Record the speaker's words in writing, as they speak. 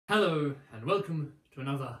Hello and welcome to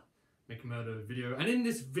another McMurdo video, and in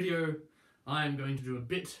this video I am going to do a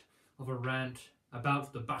bit of a rant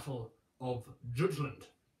about the Battle of Jutland,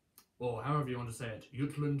 or however you want to say it,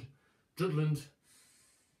 Jutland.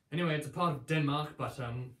 Anyway, it's a part of Denmark, but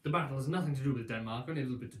the battle has nothing to do with Denmark, only a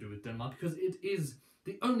little bit to do with Denmark, because it is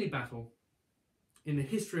the only battle in the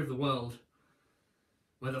history of the world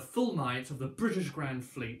where the full might of the British Grand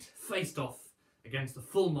Fleet faced off against the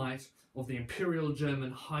full might of the Imperial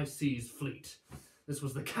German High Seas Fleet. This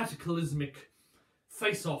was the cataclysmic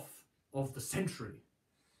face-off of the century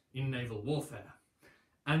in naval warfare.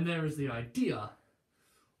 And there is the idea,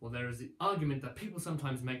 or there is the argument that people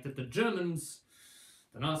sometimes make that the Germans,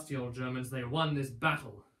 the nasty old Germans, they won this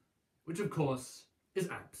battle, which of course is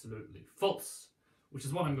absolutely false, which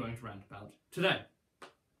is what I'm going to rant about today.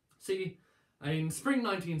 See, in spring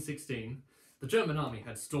 1916, the German army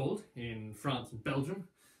had stalled in France and Belgium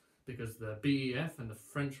because the BEF and the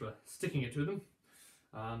French were sticking it to them.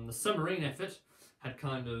 The submarine effort had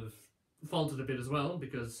kind of faltered a bit as well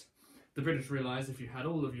because the British realised if you had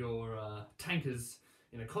all of your tankers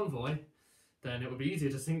in a convoy, then it would be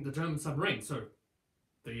easier to sink the German submarine. So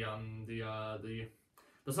the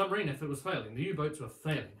submarine effort was failing. The U-boats were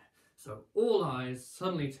failing. So all eyes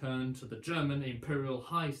suddenly turned to the German Imperial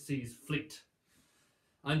High Seas Fleet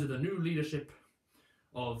under the new leadership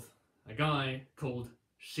of a guy called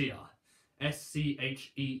Scheer.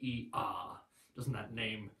 S-C-H-E-E-R. Doesn't that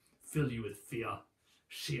name fill you with fear?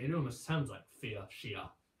 Scheer. It almost sounds like fear, Scheer.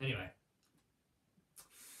 Anyway,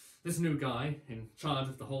 this new guy in charge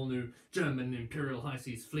of the whole new German Imperial High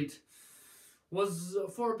Seas Fleet was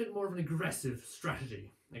for a bit more of an aggressive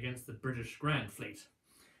strategy against the British Grand Fleet.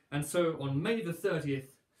 And so on May the 30th,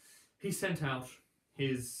 he sent out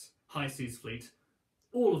his High Seas Fleet,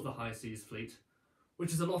 all of the High Seas Fleet,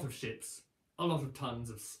 which is a lot of ships, a lot of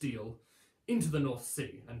tons of steel, into the North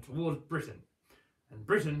Sea and towards Britain. And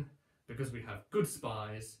Britain, because we have good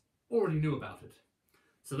spies, already knew about it.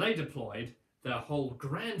 So they deployed their whole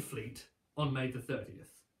Grand Fleet on May the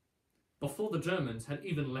 30th, before the Germans had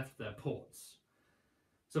even left their ports.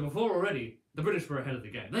 So before already, the British were ahead of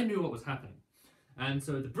the game. They knew what was happening. And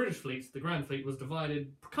so the British fleet, the Grand Fleet, was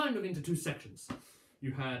divided kind of into two sections.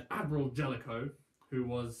 You had Admiral Jellicoe, who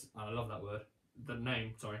was, I love that word, the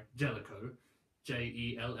name, sorry, Jellicoe,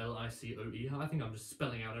 J-E-L-L-I-C-O-E. I think I'm just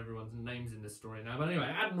spelling out everyone's names in this story now. But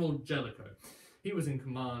anyway, Admiral Jellicoe. He was in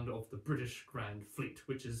command of the British Grand Fleet,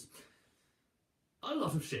 which is a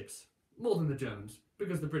lot of ships, more than the Germans,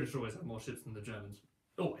 because the British always have more ships than the Germans.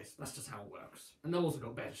 Always. That's just how it works. And they've also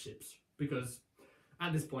got better ships, because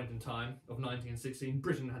at this point in time of 1916,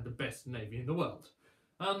 Britain had the best navy in the world.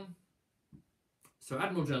 So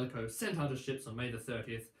Admiral Jellicoe sent out his ships on May the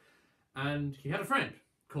 30th, and he had a friend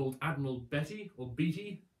called Admiral Betty, or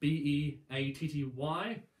Beatty,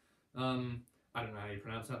 B-E-A-T-T-Y. I don't know how you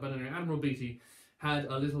pronounce that, but anyway, Admiral Beatty had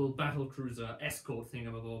a little battle cruiser escort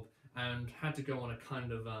thingamabob and had to go on a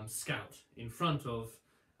kind of scout in front of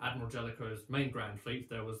Admiral Jellicoe's main Grand Fleet.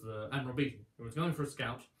 There was the Admiral Beatty, who was going for a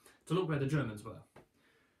scout to look where the Germans were.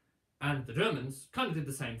 And the Germans kind of did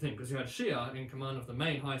the same thing, because you had Scheer in command of the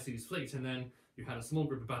main High Seas Fleet, and then you had a small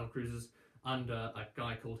group of battle cruisers under a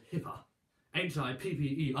guy called Hipper.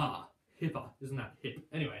 H-I-P-P-E-R. Hipper. Isn't that hip?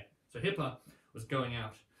 Anyway, so Hipper was going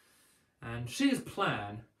out. And Scheer's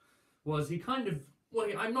plan was he kind of, well,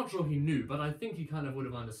 I'm not sure he knew, but I think he kind of would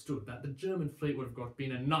have understood that the German fleet would have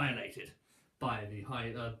been annihilated by the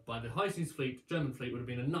High Seas Fleet. German fleet would have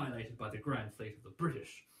been annihilated by the Grand Fleet of the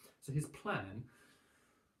British. So his plan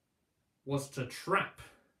was to trap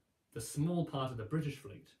the small part of the British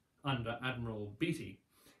fleet under Admiral Beatty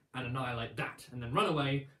and annihilate that, and then run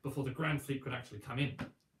away before the Grand Fleet could actually come in.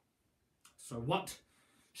 So what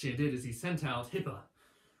Scheer did is he sent out Hipper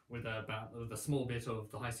with a small bit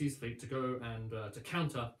of the High Seas Fleet to go and to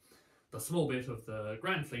counter the small bit of the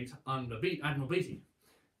Grand Fleet under Admiral Beatty.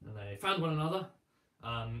 And they found one another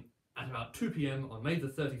at about 2 p.m. on May the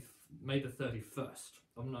 31st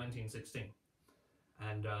of 1916.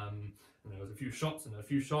 And there was a few shots and a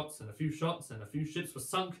few shots and a few shots, and a few ships were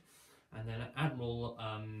sunk. And then Admiral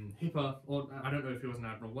Hipper, or I don't know if he was an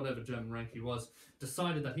admiral, whatever German rank he was,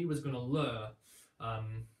 decided that he was going to lure.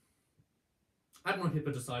 Admiral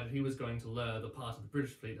Hipper decided he was going to lure the part of the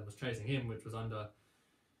British fleet that was chasing him, which was under,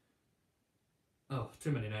 oh,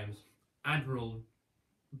 too many names, Admiral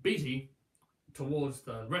Beatty, towards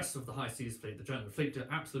the rest of the High Seas Fleet, the German fleet, to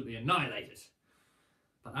absolutely annihilate it.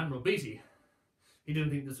 But Admiral Beatty, he didn't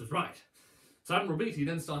think this was right. So Admiral Beatty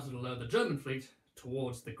then started to lure the German fleet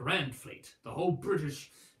towards the Grand Fleet, the whole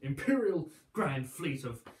British Imperial Grand Fleet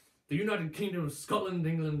of the United Kingdom of Scotland,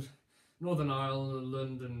 England, Northern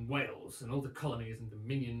Ireland and Wales and all the colonies and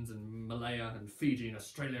dominions and Malaya and Fiji and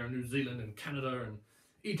Australia and New Zealand and Canada and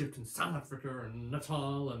Egypt and South Africa and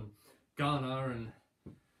Natal and Ghana and...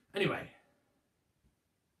 Anyway,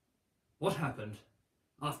 what happened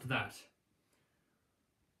after that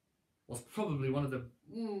was probably one of the,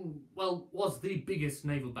 was the biggest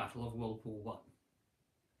naval battle of World War One.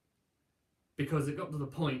 Because it got to the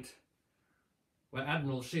point where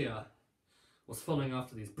Admiral Scheer was following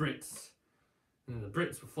after these Brits, and the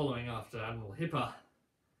Brits were following after Admiral Hipper,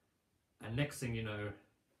 and next thing you know,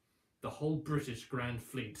 the whole British Grand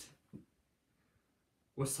Fleet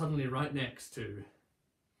was suddenly right next to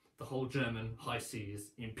the whole German High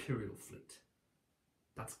Seas Imperial Fleet.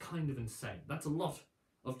 That's kind of insane. That's a lot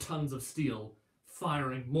of tons of steel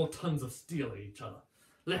firing more tons of steel at each other.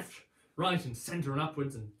 Left, right and centre and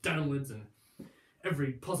upwards and downwards and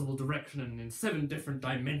every possible direction and in 7 different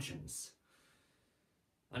dimensions.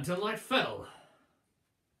 Until night fell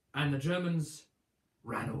and the Germans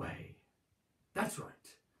ran away. That's right.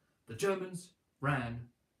 The Germans ran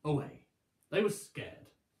away. They were scared.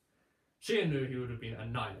 Scheer knew he would have been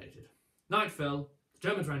annihilated. Night fell, the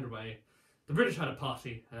Germans ran away, the British had a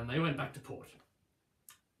party, and they went back to port.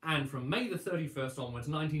 And from May the 31st onwards,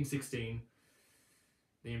 1916,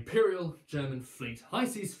 the Imperial German Fleet, High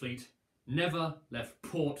Seas Fleet, never left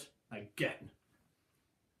port again.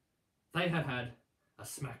 They had had a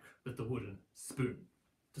smack with the wooden spoon,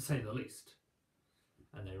 to say the least.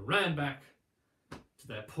 And they ran back to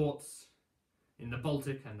their ports in the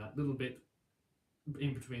Baltic and that little bit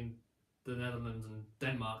in between the Netherlands and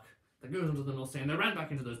Denmark that goes into the North Sea, and they ran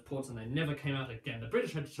back into those ports and they never came out again. The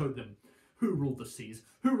British had showed them who ruled the seas.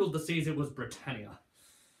 Who ruled the seas? It was Britannia.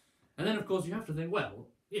 And then of course you have to think, well,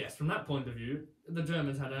 yes, from that point of view, the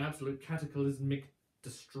Germans had an absolute cataclysmic,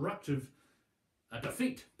 destructive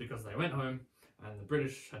defeat, because they went home and the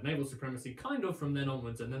British had naval supremacy kind of from then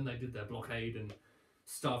onwards, and then they did their blockade and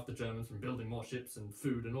starved the Germans from building more ships and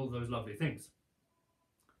food and all those lovely things.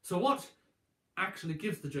 So what actually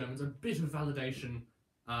gives the Germans a bit of validation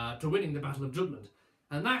to winning the Battle of Jutland?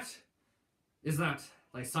 And that is that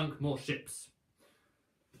they sunk more ships.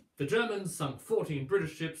 The Germans sunk 14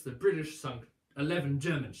 British ships, the British sunk 11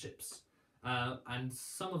 German ships. And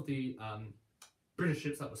some of the British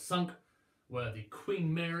ships that were sunk were the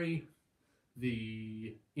Queen Mary,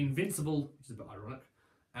 the Invincible, which is a bit ironic,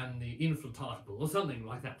 and the Inflatable, or something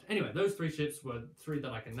like that. Anyway, those 3 ships were 3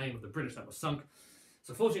 that I can name of the British that were sunk.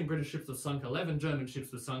 So 14 British ships were sunk, 11 German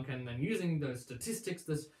ships were sunk, and then using those statistics,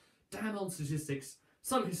 those damn old statistics,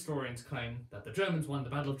 some historians claim that the Germans won the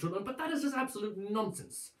Battle of Jutland, but that is just absolute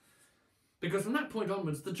nonsense. Because from that point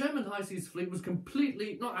onwards, the German High Seas Fleet was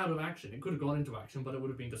completely, not out of action, it could have gone into action, but it would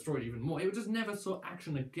have been destroyed even more. It just never saw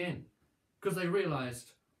action again, because they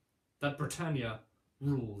realised that Britannia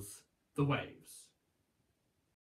rules the waves.